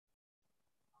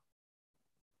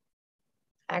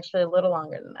Actually, a little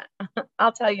longer than that.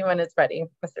 I'll tell you when it's ready,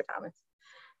 Mr. Thomas.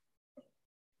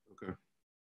 Okay.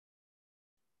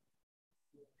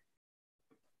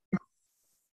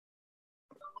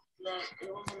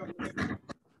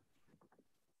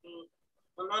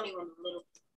 Not even a little.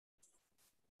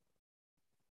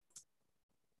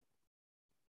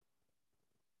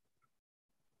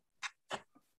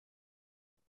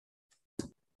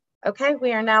 Okay,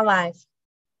 we are now live.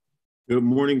 Good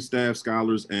morning, staff,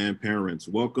 scholars, and parents.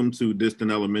 Welcome to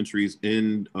Diston Elementary's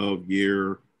end of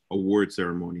year award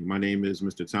ceremony. My name is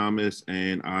Mr. Thomas,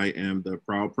 and I am the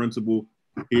proud principal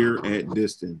here at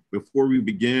Diston. Before we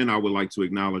begin, I would like to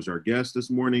acknowledge our guests this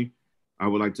morning. I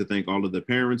would like to thank all of the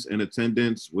parents in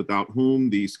attendance, without whom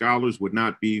the scholars would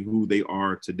not be who they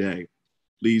are today.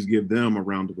 Please give them a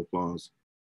round of applause.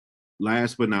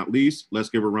 Last but not least, let's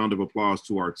give a round of applause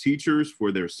to our teachers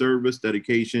for their service,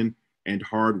 dedication, and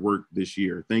hard work this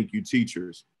year. Thank you,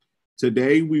 teachers.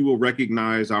 Today, we will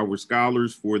recognize our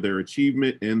scholars for their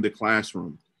achievement in the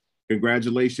classroom.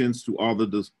 Congratulations to all of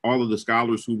the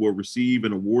scholars who will receive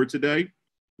an award today.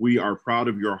 We are proud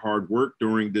of your hard work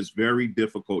during this very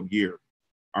difficult year.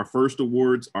 Our first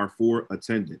awards are for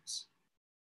attendance.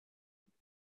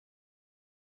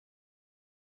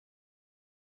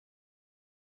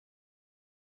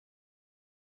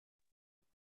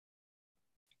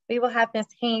 We will have Ms.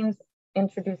 Haynes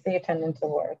introduce the attendance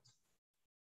awards.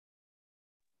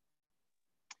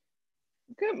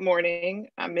 Good morning,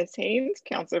 I'm Ms. Haynes,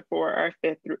 counselor for our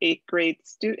 5th through 8th grade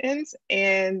students.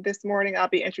 And this morning I'll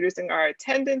be introducing our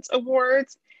attendance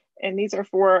awards. And these are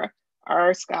for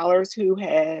our scholars who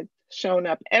had shown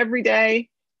up every day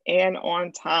and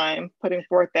on time, putting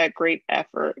forth that great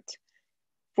effort.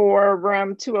 For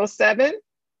room 207,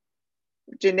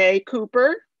 Janae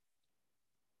Cooper.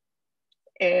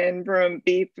 In room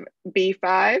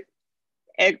B5,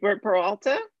 Edward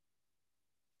Peralta.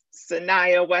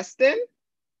 Sanaya Weston.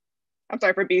 I'm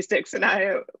sorry, for B6,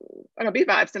 B5,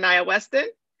 Sanaya Weston.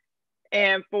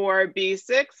 And for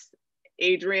B6,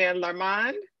 Adrienne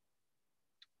Larmond,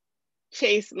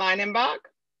 Chase Leinenbach,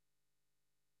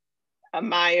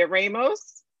 Amaya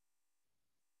Ramos,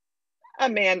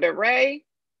 Amanda Ray,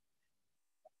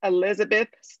 Elizabeth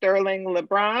Sterling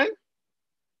LeBron.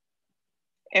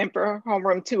 And for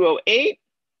homeroom 208,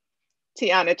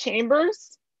 Tiana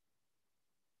Chambers,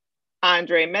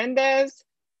 Andre Mendez,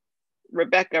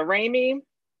 Rebecca Ramey,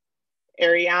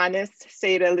 Arianis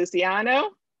Seda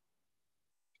Luciano,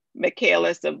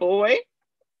 Michaela Savoy,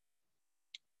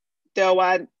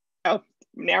 Doa. Oh,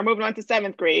 now we're moving on to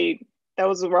 7th grade.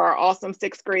 Those were our awesome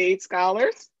 6th grade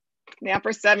scholars. Now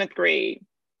for 7th grade,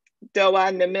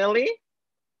 Doa Namili,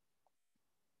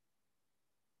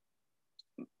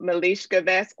 Malishka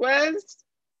Vasquez,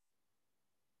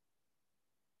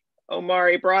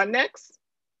 Omari Broadnex,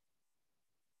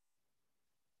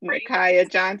 Nakaya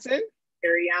Johnson,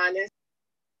 Arianis,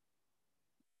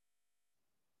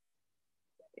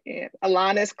 and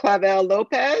Alanis Clavel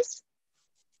Lopez.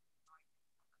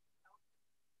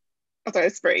 I'm sorry,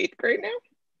 it's for 8th grade now.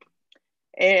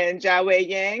 And Jiawei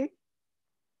Yang,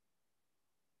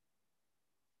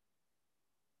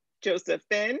 Joseph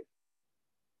Finn,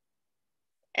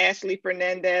 Ashley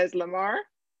Fernandez Lamar,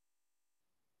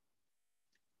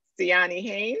 Siani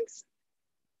Haynes,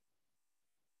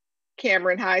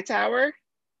 Cameron Hightower,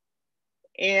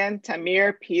 and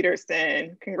Tamir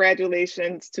Peterson.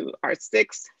 Congratulations to our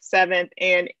 6th, 7th,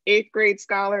 and 8th grade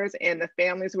scholars and the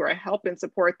families who are helping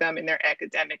support them in their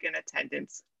academic and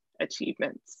attendance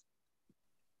achievements.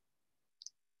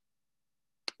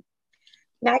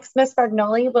 Next, Ms.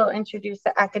 Fagnoli will introduce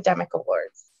the academic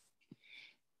awards.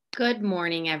 Good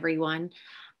morning, everyone.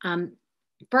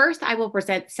 First, I will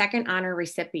present 2nd honor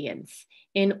recipients.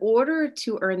 In order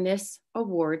to earn this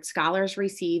award, scholars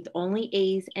received only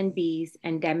A's and B's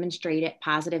and demonstrated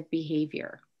positive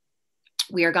behavior.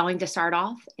 We are going to start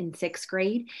off in 6th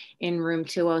grade in room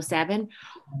 207.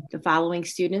 The following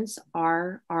students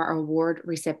are our award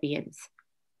recipients: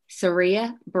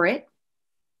 Saria Britt,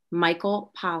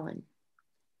 Michael Pollan.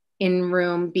 In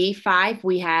room B5,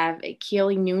 we have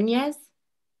Keely Nunez,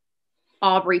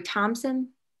 Aubrey Thompson,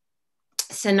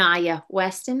 Sanaya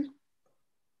Weston.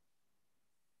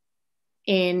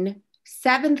 In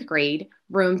 7th grade,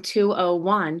 room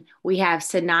 201, we have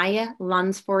Sanaya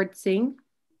Lunsford Singh,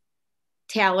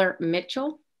 Taylor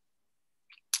Mitchell,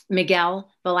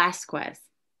 Miguel Velasquez.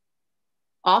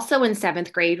 Also in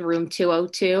 7th grade, room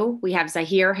 202, we have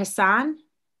Zahir Hassan,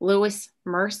 Louis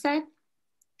Merced,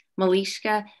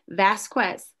 Malishka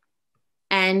Vasquez,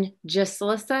 and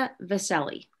Jaslissa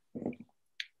Vaselli.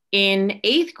 In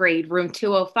 8th grade, room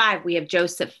 205, we have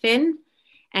Joseph Finn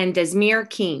and Desmir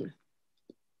Keene.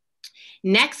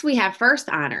 Next, we have first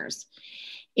honors.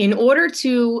 In order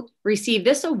to receive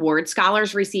this award,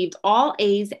 scholars received all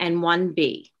A's and 1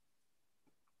 B.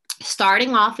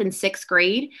 Starting off in 6th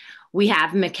grade, we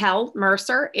have Mikkel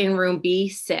Mercer in room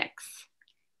B6.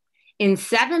 In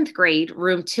 7th grade,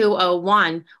 room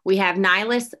 201, we have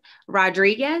Nilis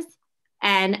Rodriguez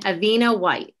and Avina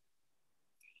White.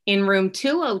 In room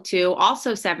 202,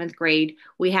 also 7th grade,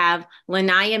 we have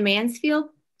Lanaya Mansfield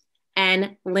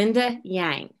and Linda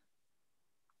Yang.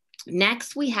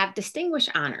 Next, we have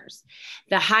distinguished honors,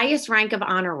 the highest rank of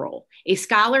honor roll. A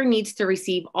scholar needs to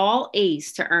receive all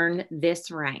A's to earn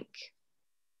this rank.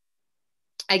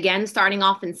 Again, starting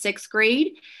off in 6th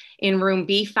grade, in room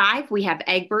B5, we have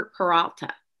Egbert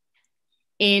Peralta.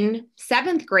 In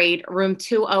 7th grade, room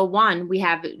 201, we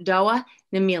have Doa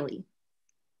Namili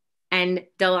and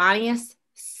Delanius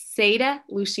Seda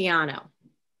Luciano.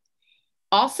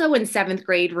 Also in 7th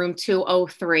grade, room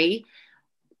 203,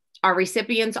 our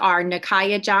recipients are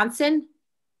Nakaya Johnson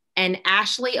and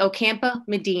Ashley Ocampo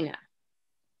Medina.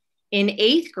 In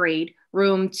 8th grade,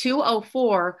 room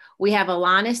 204, we have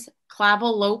Alanis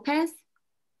Clavel Lopez,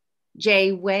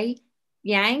 Jay Wei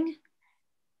Yang.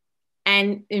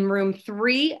 And in room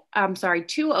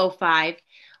 205,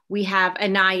 we have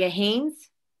Anaya Haynes,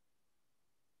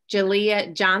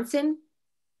 Jalea Johnson.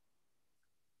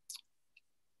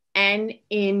 And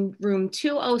in room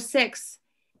 206,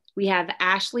 we have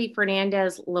Ashley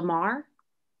Fernandez Lamar,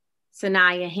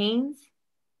 Sanaya Haynes,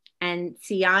 and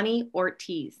Siani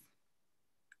Ortiz.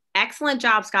 Excellent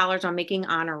job, scholars, on making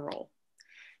honor roll.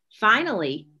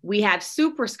 Finally, we have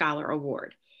Super Scholar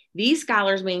Award. These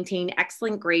scholars maintain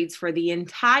excellent grades for the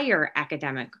entire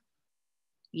academic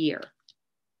year.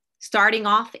 Starting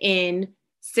off in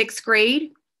 6th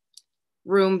grade,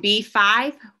 room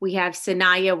B5, we have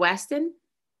Sanaya Weston.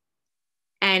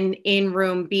 And in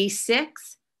room B6,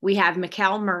 we have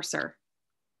Mikkel Mercer.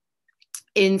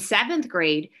 In 7th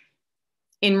grade,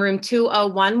 in room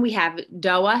 201, we have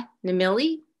Doa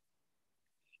Namili.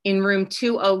 In room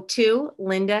 202,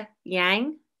 Linda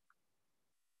Yang.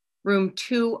 Room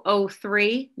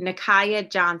 203, Nakaya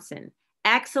Johnson.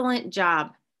 Excellent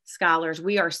job, scholars.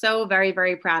 We are so very,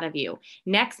 very proud of you.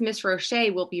 Next, Ms.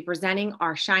 Roche will be presenting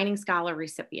our Shining Scholar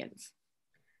recipients.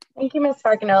 Thank you, Ms.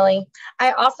 Farganoli.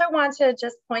 I also want to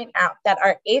just point out that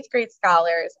our 8th grade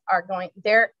scholars are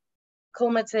their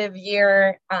cumulative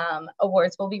year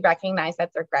awards will be recognized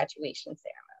at their graduation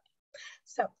ceremony.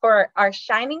 So for our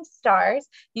Shining Stars,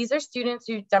 these are students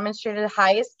who demonstrated the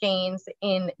highest gains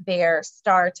in their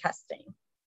STAR testing.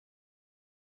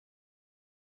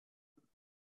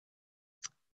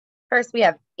 First, we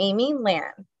have Amy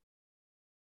Lamb,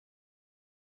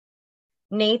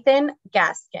 Nathan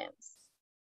Gaskins,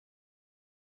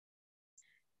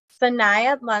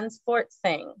 Sanaya Lunsford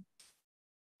Singh,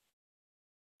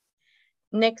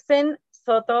 Nixon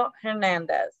Soto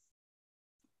Hernandez.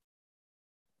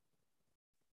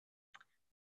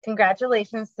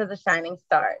 Congratulations to the Shining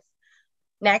Stars.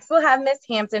 Next, we'll have Ms.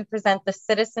 Hampton present the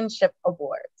Citizenship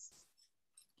Awards.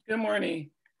 Good morning.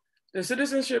 The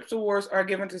Citizenship Awards are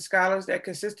given to scholars that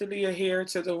consistently adhere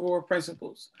to the Royal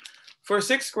principles. For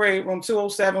 6th grade, room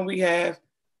 207, we have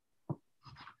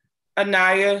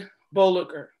Anaya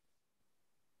Boliger,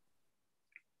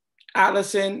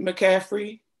 Allison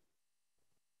McCaffrey,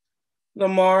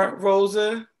 Lamar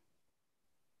Rosa,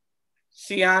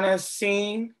 Sienna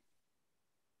Singh,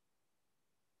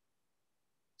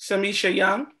 Samisha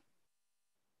Young,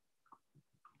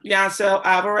 Yancel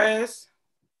Alvarez,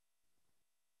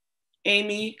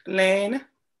 Amy Lane,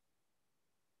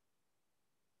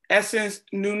 Essence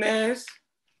Nunez,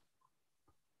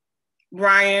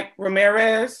 Brian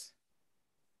Ramirez,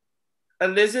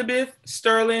 Elizabeth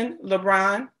Sterling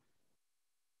LeBron,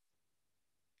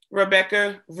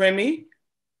 Rebecca Remy,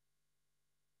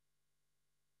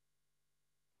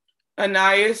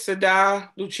 Anaya Sada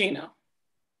Lucino.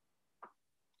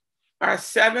 Our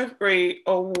 7th grade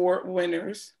award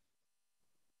winners: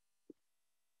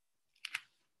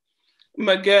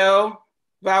 Miguel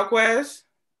Valquez,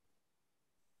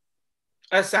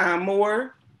 Asan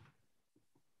Moore,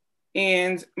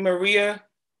 and Maria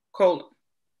Colon.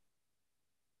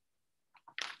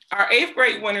 Our 8th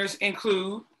grade winners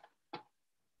include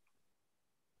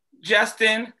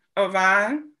Justin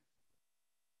Irvine,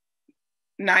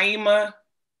 Naima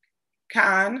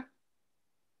Khan,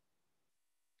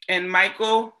 and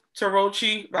Michael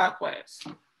Tarochi Valquez.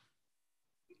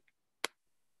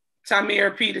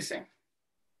 Tamir Peterson,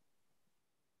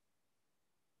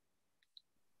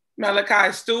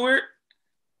 Malachi Stewart.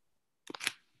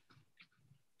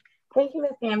 Thank you,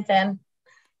 Ms. Hampton.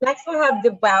 Next, we'll have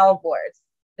the WOW Awards.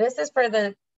 This is for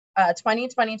the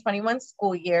 2020-21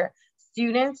 school year.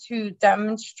 students who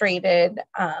demonstrated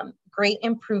great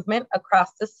improvement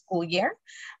across the school year,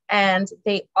 and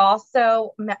they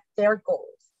also met their goals.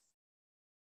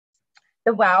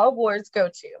 The WOW Awards go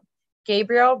to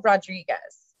Gabriel Rodriguez,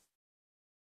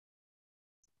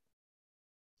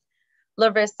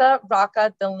 Larissa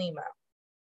Roca de Lima,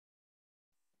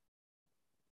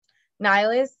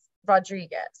 Niles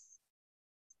Rodriguez,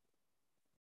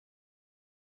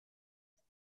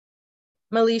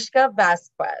 Malishka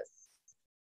Vasquez,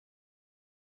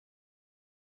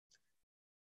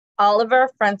 Oliver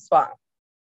Francois,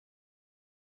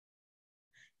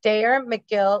 Dare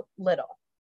McGill Little.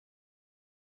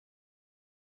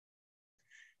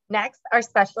 Next, our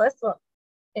specialists will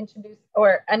introduce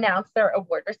or announce their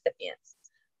award recipients.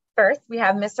 First, we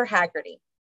have Mr. Haggerty.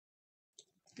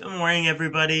 Good morning,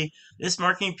 everybody. This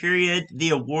marking period,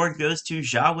 the award goes to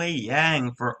Jiawei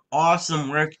Yang for awesome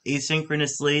work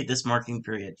asynchronously this marking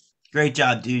period. Great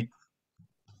job, dude.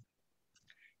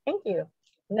 Thank you.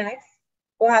 Next,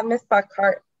 we'll have Ms.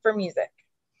 Buckhart for music.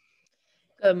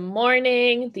 Good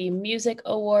morning. The music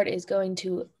award is going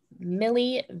to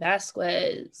Millie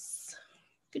Vasquez.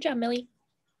 Good job, Millie.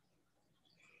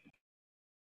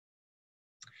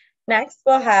 Next,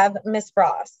 we'll have Ms.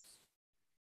 Ross.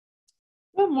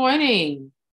 Good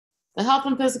morning. The Health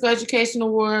and Physical Education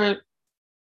Award.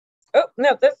 Oh,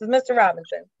 no, this is Mr.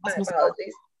 Robinson. My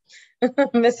apologies.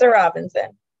 Mr.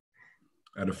 Robinson.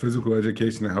 The Physical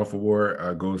Education and Health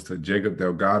Award goes to Jacob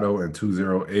Delgado in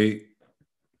 208.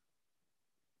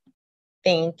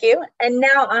 Thank you. And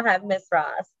now I'll have Ms.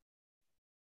 Ross.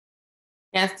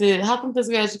 Yes, the Health and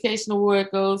Physical Education Award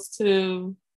goes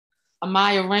to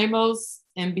Amaya Ramos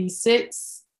in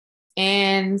B6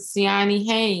 and Siani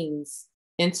Haynes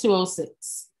in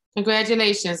 206.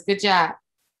 Congratulations. Good job.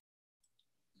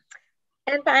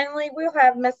 And finally, we'll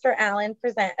have Mr. Allen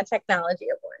present a technology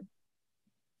award.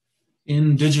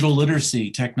 In digital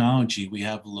literacy technology, we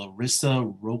have Larissa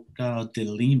Roca de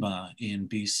Lima in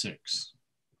B6.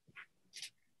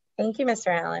 Thank you,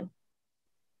 Mr. Allen.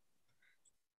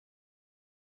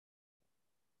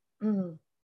 Now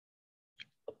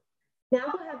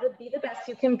we'll have the Be the Best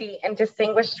You Can Be and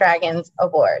Distinguished Dragons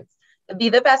Awards. The Be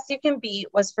the Best You Can Be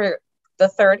was for the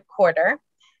third quarter,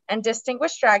 and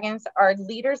Distinguished Dragons are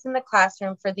leaders in the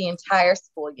classroom for the entire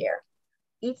school year.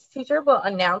 Each teacher will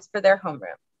announce for their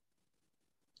homeroom.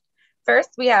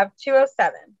 First, we have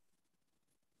 207.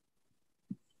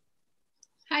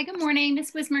 Hi, good morning.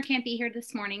 Miss Wismer can't be here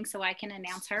this morning, so I can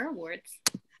announce her awards.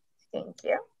 Thank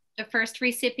you. The first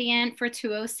recipient for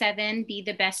 207, Be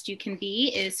the Best You Can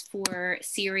Be, is for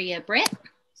Syria Britt.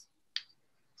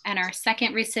 And our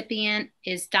second recipient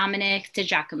is Dominic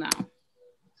DiGiacomo.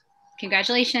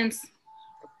 Congratulations.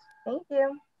 Thank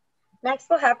you. Next,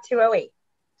 we'll have 208.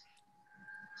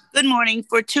 Good morning.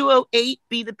 For 208,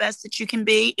 Be the Best That You Can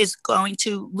Be is going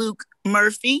to Luke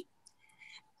Murphy.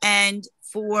 And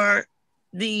for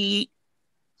the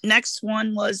next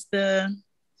one was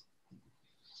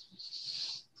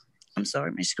I'm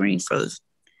sorry, my screen froze.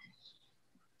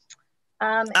 Be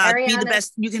the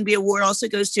Best You Can Be award also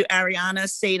goes to Ariana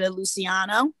Seda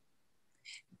Luciano,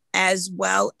 as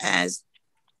well as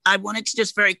I wanted to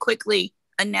just very quickly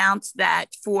announce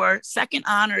that for second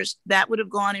honors, that would have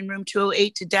gone in room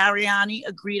 208 to Dariani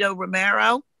Agrito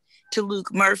Romero, to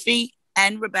Luke Murphy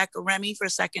and Rebecca Remy for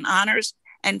second honors,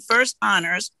 and first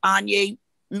honors, Anya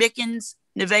Mickens,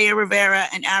 Nevea Rivera,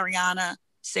 and Ariana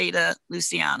Seda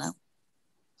Luciano.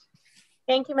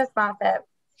 Thank you, Ms. Moffitt.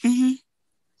 Mm-hmm.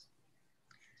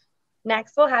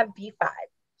 Next, we'll have B5.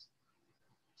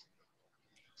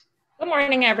 Good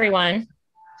morning, everyone.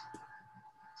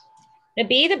 The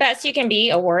Be the Best You Can Be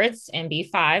awards in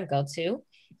B5 go to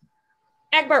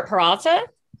Egbert Peralta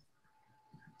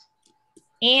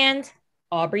and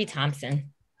Aubrey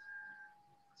Thompson.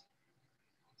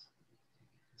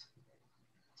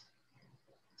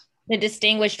 The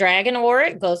Distinguished Dragon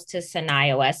Award goes to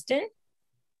Sanaya Weston,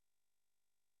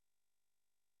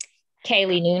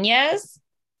 Kaylee Nunez.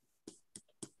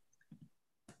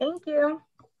 Thank you.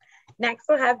 Next,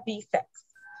 we'll have B6.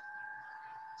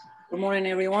 Good morning,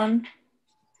 everyone.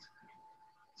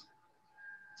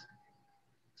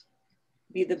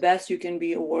 Be the Best You Can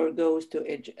Be award goes to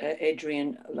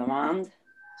Adrian Lamond,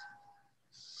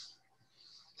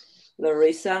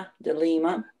 Larissa de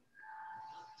Lima,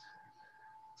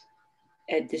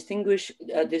 a Distinguished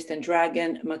Distant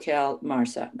Dragon, Michael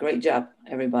Marsa. Great job,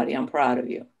 everybody. I'm proud of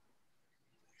you.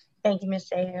 Thank you, Ms.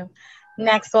 Shehu.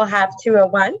 Next, we'll have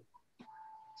 201.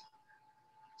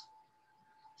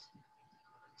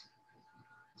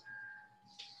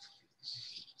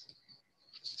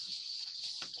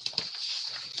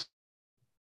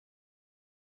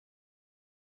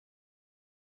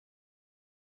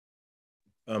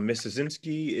 Ms.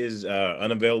 Szynski is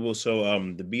unavailable, so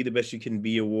the Be the Best You Can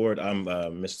Be award, I'm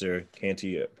Mr.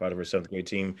 Canty, part of her 7th grade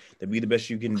team. The Be the Best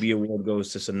You Can Be award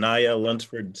goes to Sanaya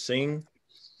Lunsford Singh,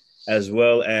 as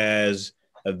well as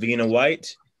Avina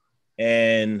White,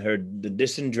 and the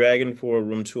Distant Dragon for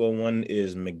room 201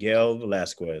 is Miguel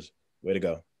Velasquez. Way to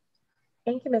go.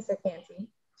 Thank you, Mr. Canty.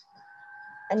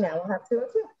 And now we'll have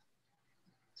 202.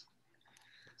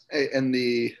 Hey, and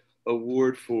the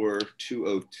award for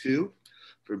 202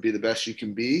 for Be the Best You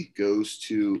Can Be goes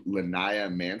to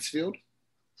Lanaya Mansfield.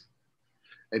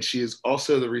 And she is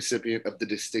also the recipient of the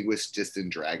Distinguished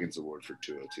Distant Dragons Award for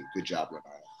 202. Good job,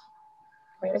 Lanaya.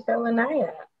 Way to go,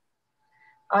 Lanaya.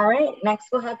 All right, next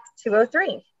we'll have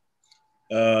 203.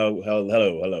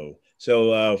 Hello.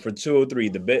 So for 203,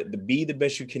 the Be the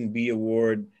Best You Can Be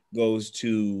award goes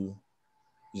to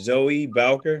Zoe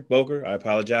Bowker, I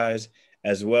apologize,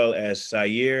 as well as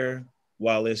Sayer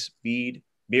Wallace Beard,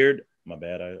 my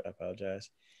bad, I apologize.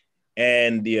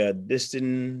 And the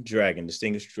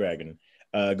Distinguished Dragon,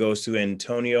 goes to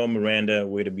Antonio Miranda,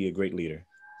 way to be a great leader.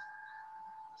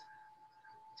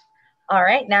 All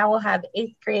right, now we'll have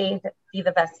 8th grade Be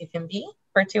the Best You Can Be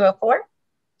for 204.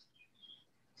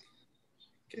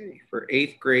 Okay, for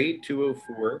 8th grade,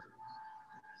 204,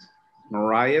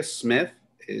 Mariah Smith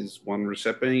is one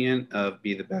recipient of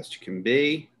Be the Best You Can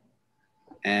Be.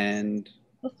 And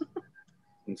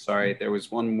I'm sorry, there was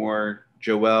one more,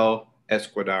 Joelle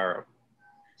Esquadaro.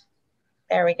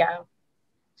 There we go.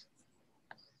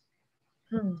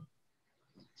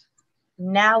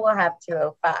 Now we'll have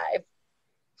 205.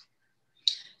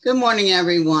 Good morning,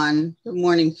 everyone. Good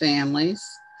morning, families.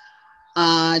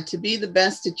 To Be the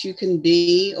Best That You Can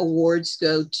Be, awards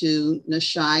go to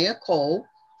Nashia Cole,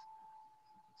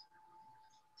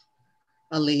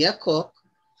 Aaliyah Cook,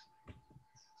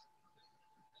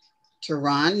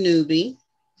 Tehran Newby.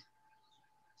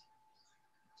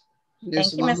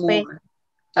 There's Thank you, one Ms. more.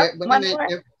 Wade. One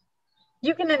more.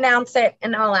 You can announce it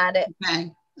and I'll add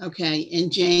it. Okay,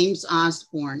 and James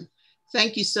Osborne.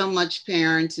 Thank you so much,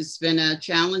 parents. It's been a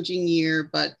challenging year,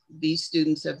 but these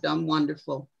students have done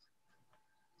wonderful.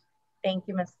 Thank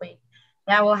you, Ms. Lee.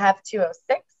 Now we'll have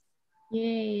 206.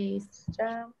 Yay.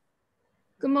 Joe.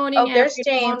 Good morning, Oh, there's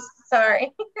everyone. James.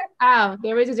 Sorry. Oh,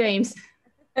 there is a James.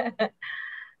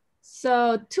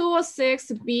 So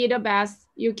 206 Be the Best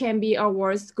You Can Be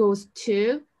awards goes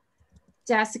to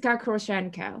Jessica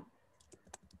Kroshenko.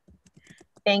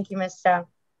 Thank you, Ms. Joe.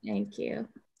 Thank you.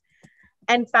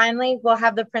 And finally, we'll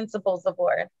have the Principals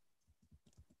Award.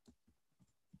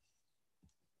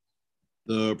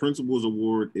 The Principals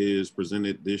Award is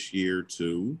presented this year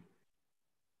to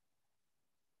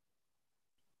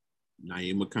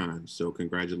Naima Khan. So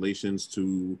congratulations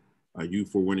to you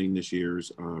for winning this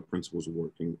year's Principals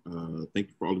Award. Thank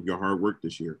you for all of your hard work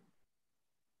this year.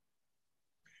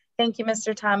 Thank you,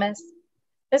 Mr. Thomas.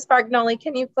 Ms. Bargnoli,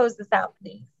 can you close this out,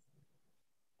 please?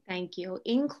 Thank you.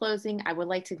 In closing, I would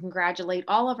like to congratulate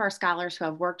all of our scholars who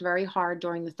have worked very hard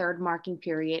during the 3rd marking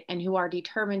period and who are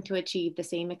determined to achieve the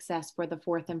same success for the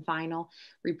 4th and final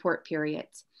report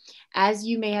periods. As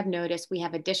you may have noticed, we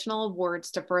have additional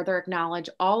awards to further acknowledge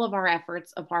all of our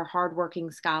efforts of our hardworking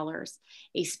scholars.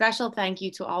 A special thank you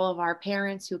to all of our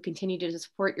parents who continue to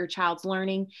support your child's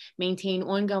learning, maintain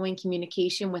ongoing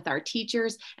communication with our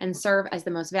teachers, and serve as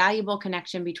the most valuable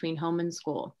connection between home and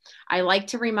school. I like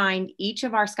to remind each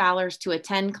of our scholars to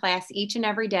attend class each and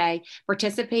every day,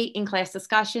 participate in class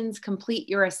discussions, complete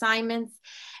your assignments,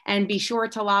 and be sure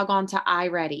to log on to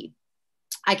iReady.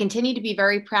 I continue to be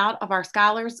very proud of our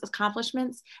scholars'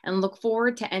 accomplishments and look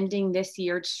forward to ending this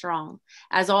year strong.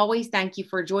 As always, thank you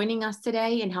for joining us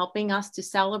today and helping us to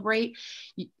celebrate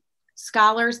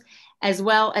scholars as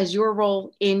well as your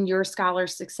role in your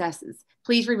scholars' successes.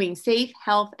 Please remain safe,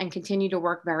 healthy, and continue to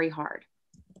work very hard.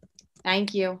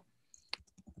 Thank you.